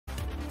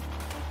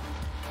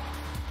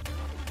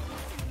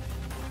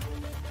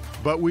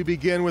But we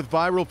begin with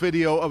viral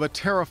video of a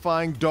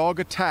terrifying dog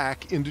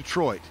attack in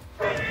Detroit.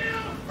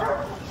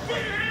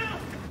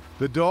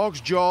 The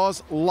dog's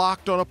jaws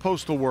locked on a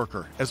postal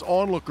worker as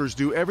onlookers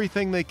do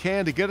everything they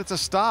can to get it to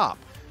stop,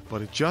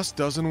 but it just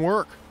doesn't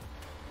work.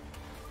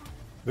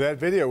 That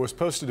video was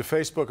posted to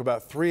Facebook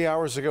about 3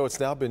 hours ago. It's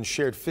now been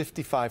shared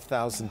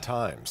 55,000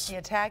 times. The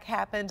attack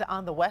happened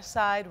on the west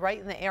side, right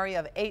in the area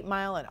of 8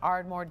 Mile and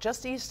Ardmore,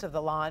 just east of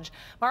the Lodge.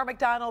 Mara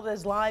McDonald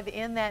is live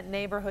in that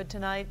neighborhood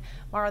tonight.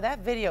 Mara, that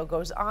video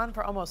goes on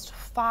for almost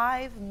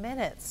 5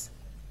 minutes.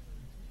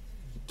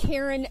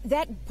 Karen,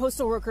 that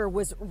postal worker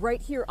was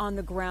right here on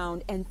the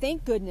ground, and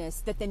thank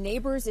goodness that the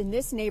neighbors in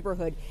this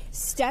neighborhood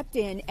stepped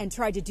in and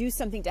tried to do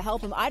something to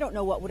help him. I don't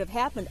know what would have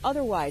happened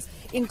otherwise,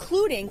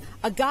 including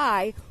a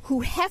guy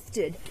who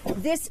hefted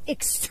this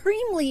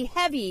extremely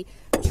heavy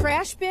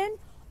trash bin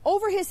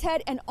over his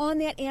head and on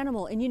that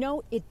animal. And you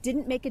know, it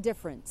didn't make a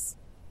difference.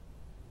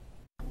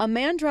 A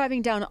man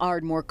driving down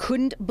Ardmore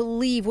couldn't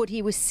believe what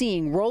he was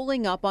seeing,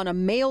 rolling up on a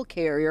mail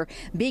carrier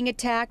being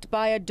attacked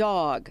by a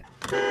dog.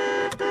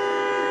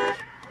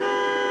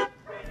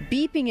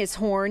 Beeping his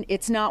horn,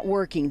 it's not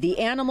working. The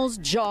animal's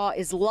jaw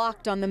is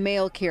locked on the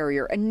mail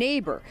carrier. A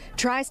neighbor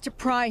tries to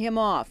pry him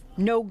off.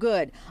 No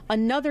good.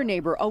 Another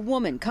neighbor, a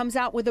woman, comes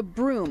out with a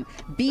broom,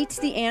 beats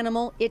the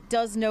animal. It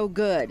does no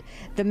good.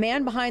 The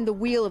man behind the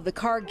wheel of the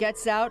car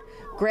gets out,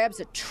 grabs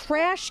a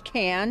trash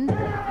can.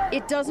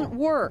 It doesn't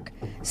work.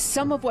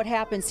 Some of what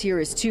happens here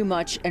is too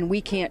much, and we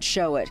can't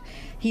show it.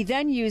 He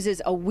then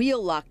uses a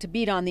wheel lock to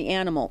beat on the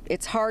animal.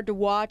 It's hard to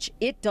watch.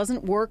 It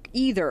doesn't work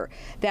either.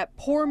 That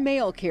poor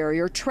mail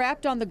carrier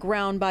trapped on the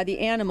ground by the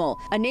animal.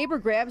 A neighbor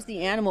grabs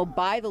the animal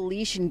by the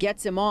leash and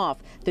gets him off.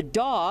 The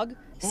dog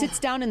sits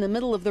down in the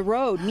middle of the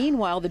road.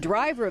 Meanwhile, the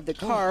driver of the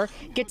car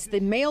gets the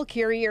mail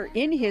carrier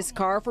in his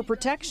car for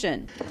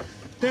protection.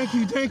 Thank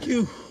you, thank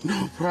you.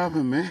 No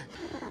problem, man.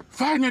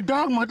 Fighting a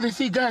dog, mother,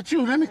 he got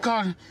you. Let me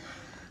call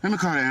the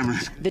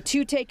ambulance. The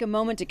two take a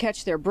moment to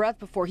catch their breath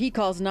before he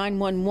calls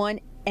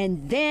 911,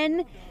 and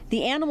then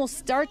the animal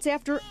starts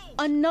after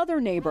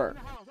another neighbor.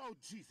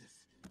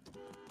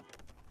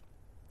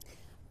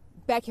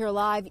 Back here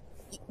live,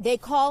 they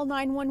call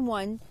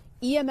 911.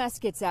 EMS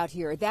gets out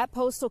here. That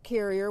postal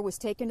carrier was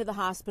taken to the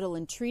hospital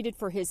and treated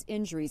for his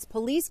injuries.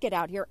 Police get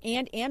out here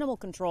and animal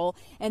control,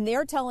 and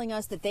they're telling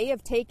us that they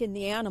have taken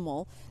the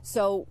animal.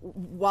 So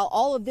while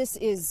all of this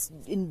is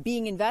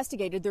being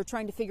investigated, they're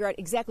trying to figure out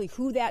exactly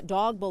who that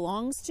dog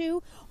belongs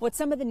to. What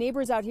some of the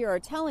neighbors out here are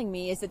telling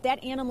me is that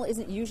that animal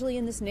isn't usually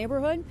in this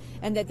neighborhood,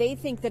 and that they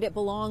think that it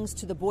belongs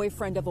to the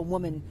boyfriend of a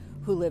woman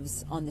who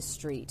lives on the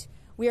street.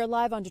 We are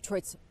live on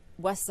Detroit's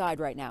west side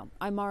right now.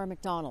 I'm Mara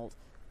McDonald,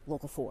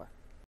 Local 4.